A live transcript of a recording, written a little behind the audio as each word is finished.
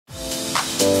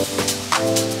Hi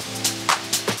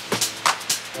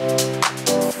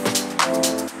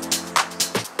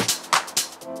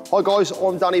guys,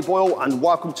 I'm Danny Boyle and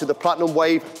welcome to the Platinum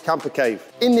Wave Camper Cave.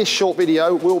 In this short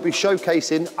video, we'll be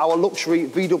showcasing our luxury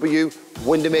VW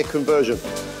Windermere conversion.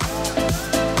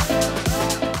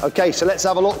 Okay, so let's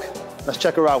have a look. Let's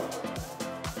check her out.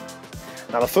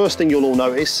 Now the first thing you'll all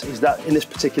notice is that in this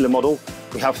particular model,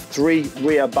 we have 3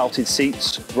 rear belted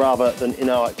seats rather than in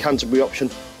our Canterbury option,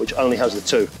 which only has the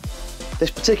 2. This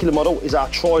particular model is our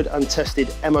tried and tested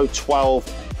MO12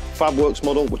 Fabworks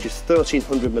model, which is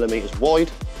 1300mm wide.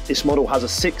 This model has a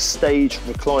 6-stage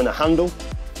recliner handle,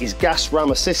 is gas ram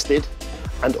assisted,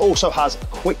 and also has a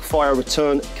quick fire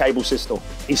return cable system.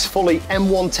 It's fully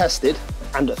M1 tested,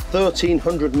 and at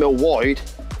 1300mm wide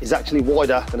is actually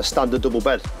wider than a standard double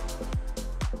bed.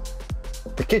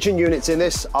 The kitchen units in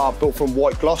this are built from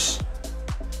white gloss,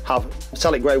 have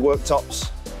metallic grey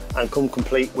worktops, and come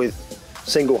complete with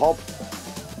single hob,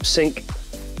 sink,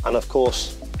 and of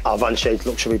course our van shades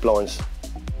luxury blinds.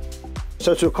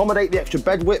 So to accommodate the extra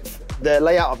bed width, the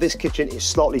layout of this kitchen is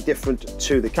slightly different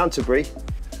to the Canterbury,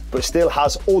 but still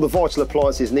has all the vital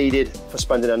appliances needed for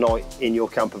spending a night in your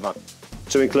camper van.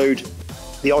 To include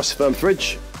the isotherm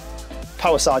fridge,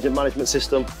 power sergeant management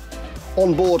system,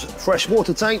 onboard fresh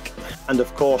water tank, and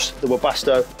of course the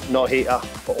Webasto night heater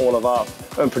for all of our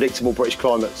unpredictable British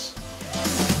climates.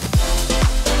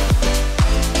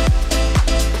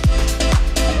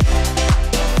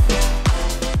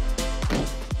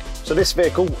 So this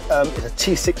vehicle is a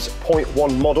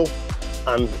T6.1 model,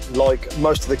 and like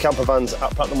most of the camper vans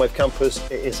at Platinum Wave Campers,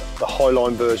 it is the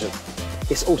Highline version.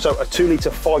 It's also a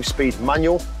 2-litre 5-speed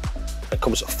manual and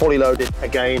comes fully loaded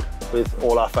again with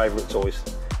all our favourite toys.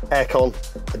 Aircon,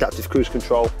 adaptive cruise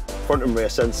control, front and rear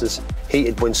sensors,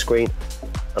 heated windscreen,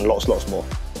 and lots more.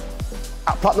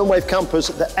 At Platinum Wave Campers,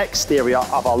 the exterior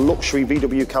of our luxury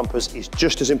VW campers is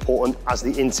just as important as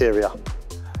the interior.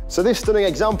 So this stunning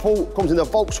example comes in the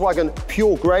Volkswagen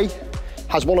Pure Grey,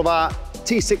 has one of our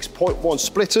T6.1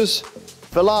 splitters,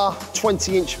 Velar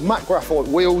 20-inch matte graphite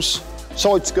wheels,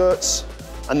 side skirts,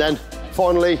 and then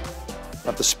finally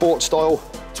have the sport style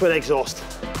twin exhaust.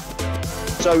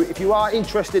 So if you are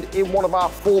interested in one of our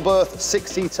 4-berth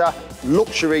 6-seater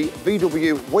luxury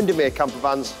VW Windermere camper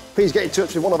vans, please get in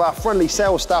touch with one of our friendly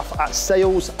sales staff at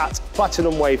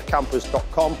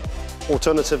sales@platinumwavecampers.com.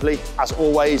 Alternatively, as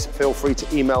always, feel free to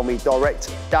email me direct,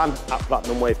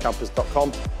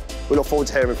 dan@platinumwavecampers.com. We look forward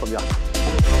to hearing from you.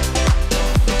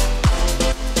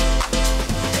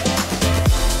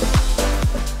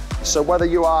 So whether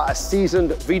you are a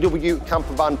seasoned VW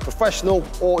camper van professional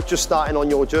or just starting on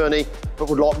your journey, but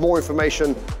would like more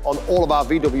information on all of our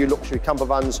VW luxury camper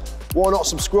vans, why not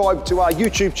subscribe to our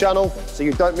YouTube channel so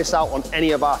you don't miss out on any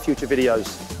of our future videos.